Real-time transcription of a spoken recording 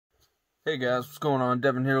Hey guys, what's going on?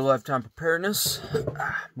 Devin here, Lifetime Preparedness.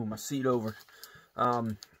 Move my seat over.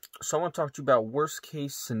 So I want to talk to you about worst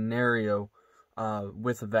case scenario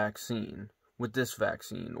with a vaccine, with this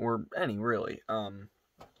vaccine, or any really,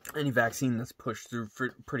 any vaccine that's pushed through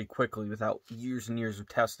pretty quickly without years and years of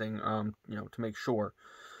testing, to make sure.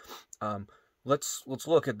 Let's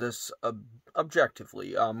look at this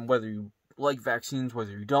objectively. Whether you like vaccines,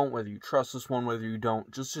 whether you don't, whether you trust this one, whether you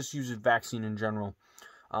don't, just use a vaccine in general.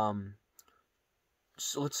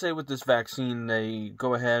 So let's say with this vaccine, they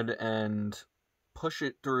go ahead and push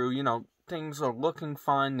it through. Things are looking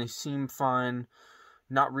fine. They seem fine.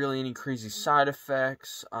 Not really any crazy side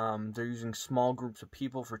effects. They're using small groups of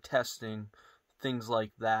people for testing, things like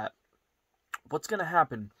that. What's going to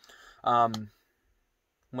happen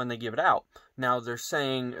when they give it out? Now, they're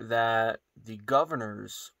saying that the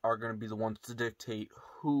governors are going to be the ones to dictate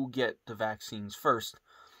who get the vaccines first.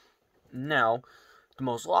 Now, the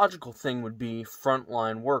most logical thing would be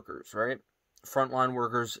frontline workers, right? Frontline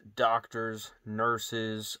workers, doctors,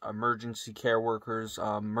 nurses, emergency care workers,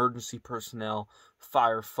 emergency personnel,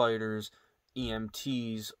 firefighters,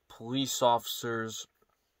 EMTs, police officers.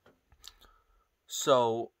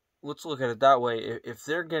 So let's look at it that way. If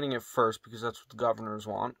they're getting it first, because that's what the governors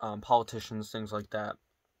want, politicians, things like that,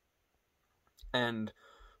 and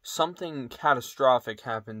something catastrophic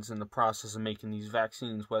happens in the process of making these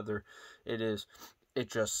vaccines, whether it's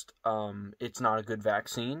not a good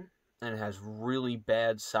vaccine and it has really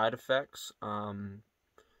bad side effects.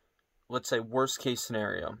 Let's say worst case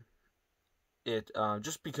scenario.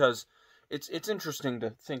 Just because it's interesting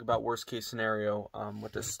to think about worst case scenario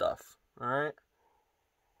with this stuff. All right,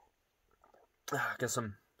 got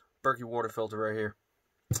some Berkey water filter right here.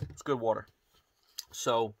 It's good water.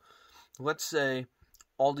 So let's say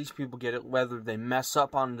all these people get it, whether they mess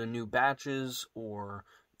up on the new batches or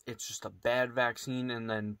it's just a bad vaccine, and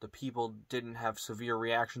then the people didn't have severe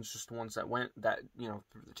reactions, just the ones that went through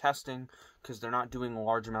the testing, because they're not doing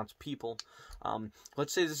large amounts of people.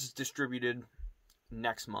 Let's say this is distributed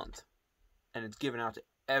next month, and it's given out to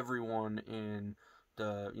everyone in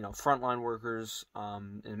the frontline workers,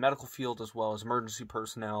 in the medical field, as well as emergency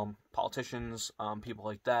personnel, politicians, people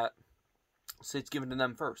like that. Say it's given to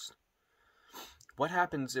them first. What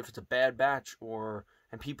happens if it's a bad batch or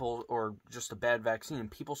just a bad vaccine,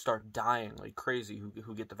 and people start dying like crazy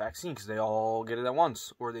who get the vaccine because they all get it at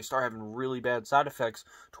once, or they start having really bad side effects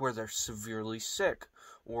to where they're severely sick,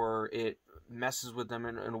 or it messes with them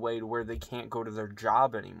in a way to where they can't go to their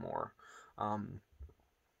job anymore.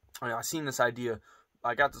 I seen this idea.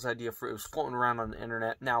 I got this idea it was floating around on the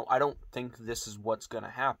internet. Now, I don't think this is what's going to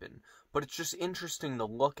happen, but it's just interesting to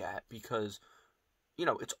look at because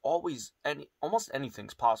it's always almost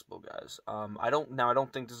anything's possible, guys. I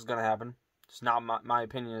don't think this is gonna happen. It's not my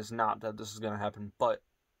opinion is not that this is gonna happen, but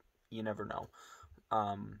you never know.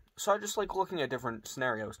 So I just like looking at different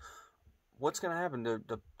scenarios. What's gonna happen?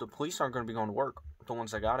 The police aren't gonna be going to work. The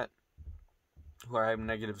ones that got it, who are having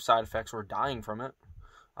negative side effects or dying from it.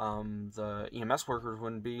 The EMS workers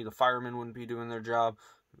wouldn't be. The firemen wouldn't be doing their job.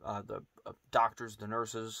 The doctors, the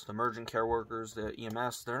nurses, the emergent care workers, the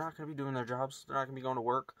EMS, they're not going to be doing their jobs. They're not going to be going to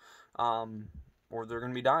work, or they're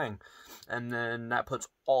going to be dying. And then that puts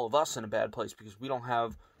all of us in a bad place because we don't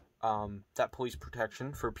have that police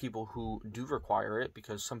protection for people who do require it,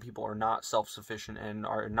 because some people are not self-sufficient and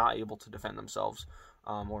are not able to defend themselves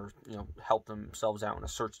or help themselves out in a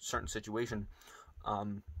certain situation.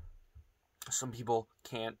 Some people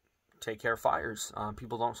can't take care of fires. Some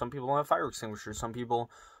people don't have fire extinguishers. Some people,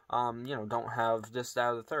 don't have this, that,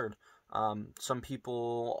 or the third. Some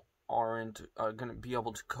people aren't going to be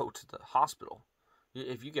able to go to the hospital.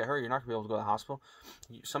 If you get hurt, you're not going to be able to go to the hospital.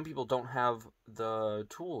 Some people don't have the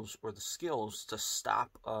tools or the skills to stop,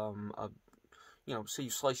 say you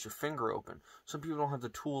slice your finger open. Some people don't have the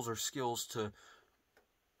tools or skills to,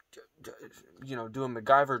 do a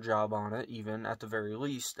MacGyver job on it, even at the very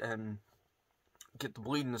least, and get the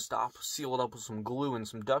bleeding to stop, seal it up with some glue and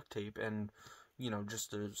some duct tape, and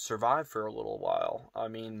just to survive for a little while. I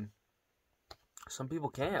mean, some people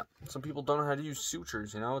can't. Some people don't know how to use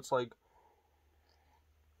sutures. It's like,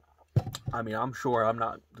 I'm sure I'm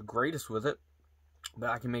not the greatest with it, but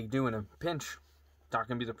I can make do in a pinch. Not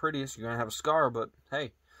gonna be the prettiest. You're gonna have a scar, but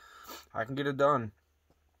hey, I can get it done.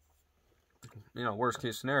 Worst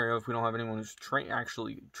case scenario, if we don't have anyone who's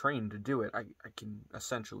actually trained to do it, I can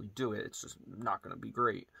essentially do it. It's just not going to be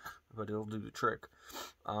great, but it'll do the trick.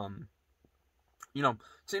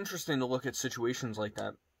 It's interesting to look at situations like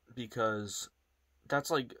that, because that's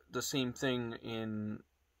like the same thing in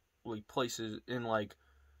like places in like,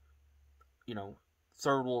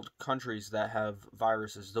 third world countries that have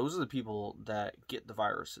viruses, those are the people that get the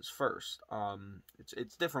viruses first.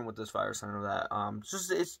 It's different with this virus. I know that.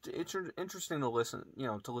 It's interesting to listen,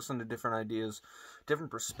 to listen to different ideas,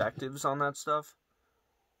 different perspectives on that stuff.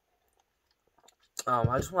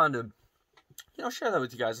 I just wanted to, share that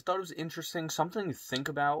with you guys. I thought it was interesting, something to think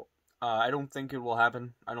about. I don't think it will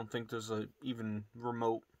happen. I don't think there's a even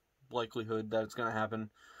remote likelihood that it's going to happen.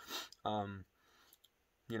 A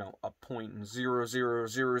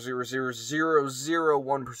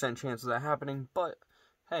 0.000000001% chance of that happening, but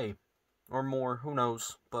hey, or more, who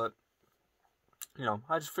knows? But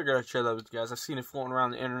I just figured I'd share that with you guys. I've seen it floating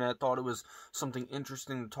around the internet, thought it was something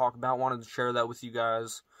interesting to talk about, wanted to share that with you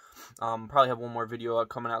guys. Probably have one more video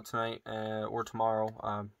coming out tonight or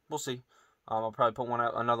tomorrow. We'll see. I'll probably put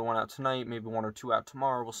another one out tonight, maybe one or two out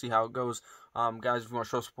tomorrow. We'll see how it goes. Guys, if you want to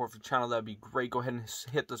show support for the channel, that'd be great. Go ahead and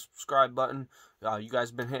hit the subscribe button. You guys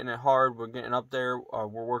have been hitting it hard. We're getting up there.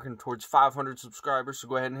 We're working towards 500 subscribers, so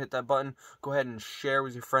go ahead and hit that button. Go ahead and share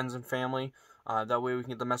with your friends and family. That way we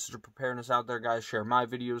can get the message of preparedness out there, guys. Share my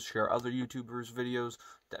videos, share other YouTubers' videos,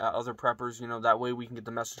 other preppers. That way we can get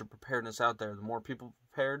the message of preparedness out there. The more people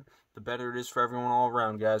prepared, the better it is for everyone all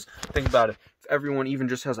around, guys. Think about it. If everyone even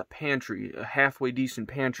just has a pantry, a halfway decent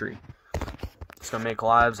pantry, it's going to make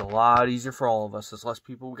lives a lot easier for all of us. There's less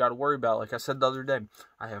people we got to worry about. Like I said the other day,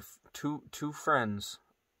 I have two friends,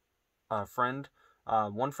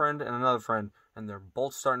 one friend and another friend, and they're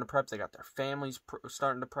both starting to prep. They got their families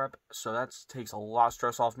starting to prep, so that takes a lot of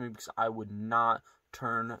stress off me because I would not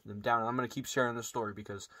turn them down. And I'm going to keep sharing this story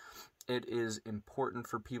because it is important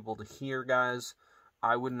for people to hear, guys.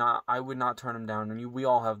 I would not turn them down, and we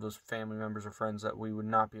all have those family members or friends that we would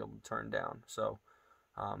not be able to turn down. So,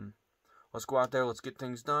 let's go out there, let's get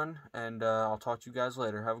things done, and I'll talk to you guys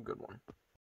later. Have a good one.